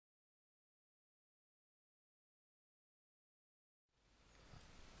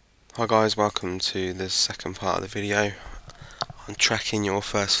Hi guys, welcome to the second part of the video on tracking your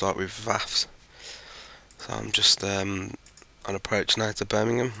first flight with Vafs. So I'm just on approach now to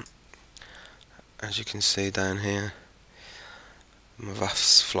Birmingham. As you can see down here, my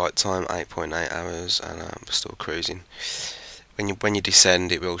Vafs flight time 8.8 hours and I'm still cruising. When you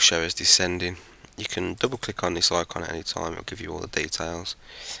descend, it will show us descending. You can double click on this icon at any time, it'll give you all the details,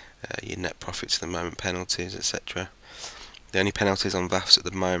 your net profits at the moment, penalties, etc. The only penalties on Vafs at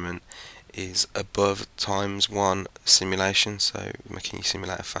the moment is above ×1 simulation, so making your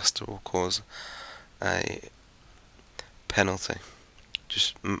simulator faster will cause a penalty.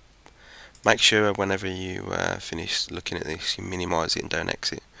 Just make sure whenever you finish looking at this, you minimise it and don't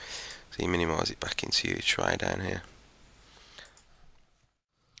exit. So you minimise it back into your tray down here.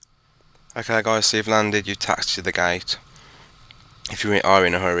 Okay guys, so you've landed, you've taxied to the gate. If you are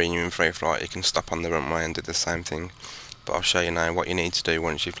in a hurry and you're in free flight, you can stop on the runway and do the same thing. But I'll show you now what you need to do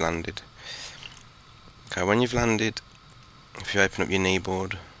once you've landed. Okay, when you've landed, if you open up your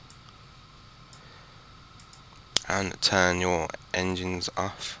kneeboard and turn your engines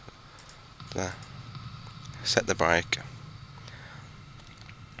off, there, set the brake.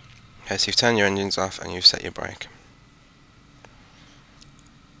 Okay, so you've turned your engines off and you've set your brake.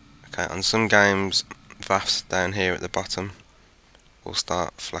 Okay, on some games, Vafs down here at the bottom will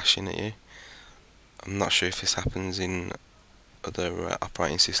start flashing at you. I'm not sure if this happens in other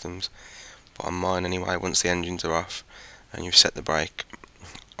operating systems, but on mine anyway, once the engines are off and you've set the brake,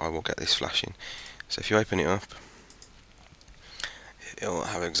 I will get this flashing. So if you open it up, it'll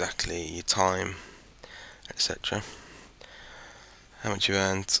have exactly your time, etc. How much you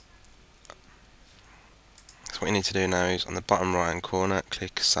earned. So what you need to do now is on the bottom right hand corner,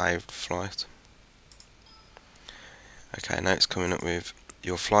 click Saved Flight. Okay, now it's coming up with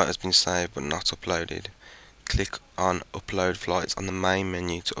your flight has been saved but not uploaded. Click on Upload Flights on the main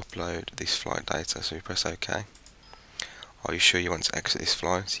menu to upload this flight data. So you press OK. Are you sure you want to exit this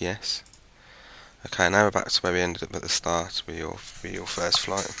flight? Yes. Okay, now we're back to where we ended up at the start with your first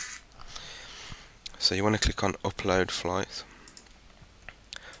flight. So you want to click on Upload Flight.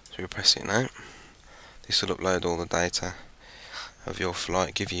 So you press it now. This will upload all the data of your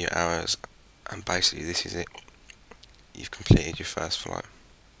flight, give you your hours, and basically this is it. You've completed your first flight.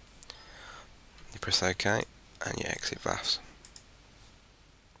 You press OK and you exit Vafs.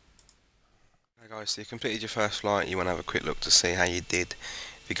 Okay guys, so you completed your first flight. You want to have a quick look to see how you did.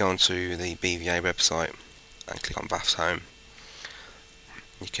 If you go onto the BVA website and click on Vafs Home,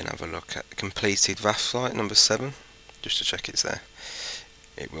 you can have a look at the completed Vafs flight number 7, just to check it's there.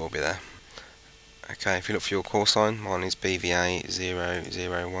 It will be there. Okay, if you look for your call sign, mine is BVA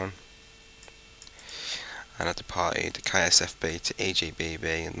 001. And I departed KSFB to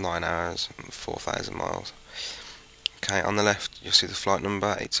EGBB 9 hours and 4,000 miles. Okay, on the left you'll see the flight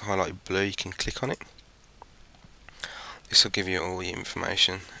number, it's highlighted blue, you can click on it. This will give you all your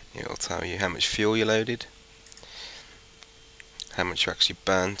information. It will tell you how much fuel you loaded, how much you actually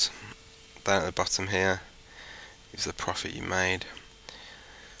burnt. Down at the bottom here is the profit you made.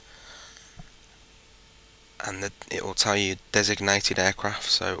 And it will tell you designated aircraft,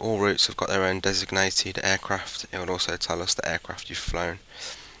 so all routes have got their own designated aircraft. It will also tell us the aircraft you've flown.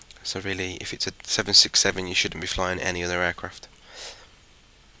 So really, if it's a 767, you shouldn't be flying any other aircraft.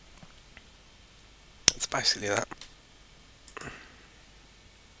 That's basically that.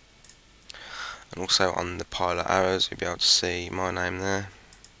 And also on the pilot hours, you'll be able to see my name there,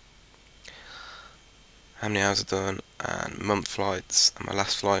 how many hours I've done, and month flights. And my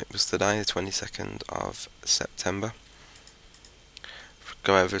last flight was today, the 22nd of September.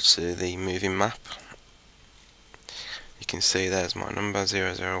 Go over to the moving map. You can see there's my number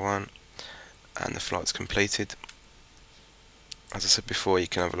 001 and the flight's completed. As I said before, you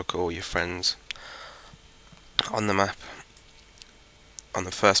can have a look at all your friends on the map. On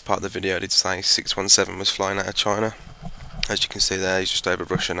the first part of the video I did say 617 was flying out of China. As you can see there, he's just over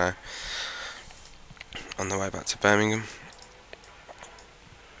Russia now, on the way back to Birmingham.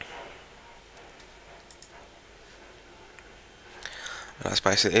 And that's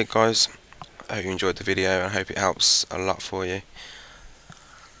basically it guys. I hope you enjoyed the video and I hope it helps a lot for you.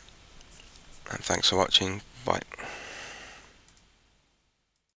 And thanks for watching. Bye.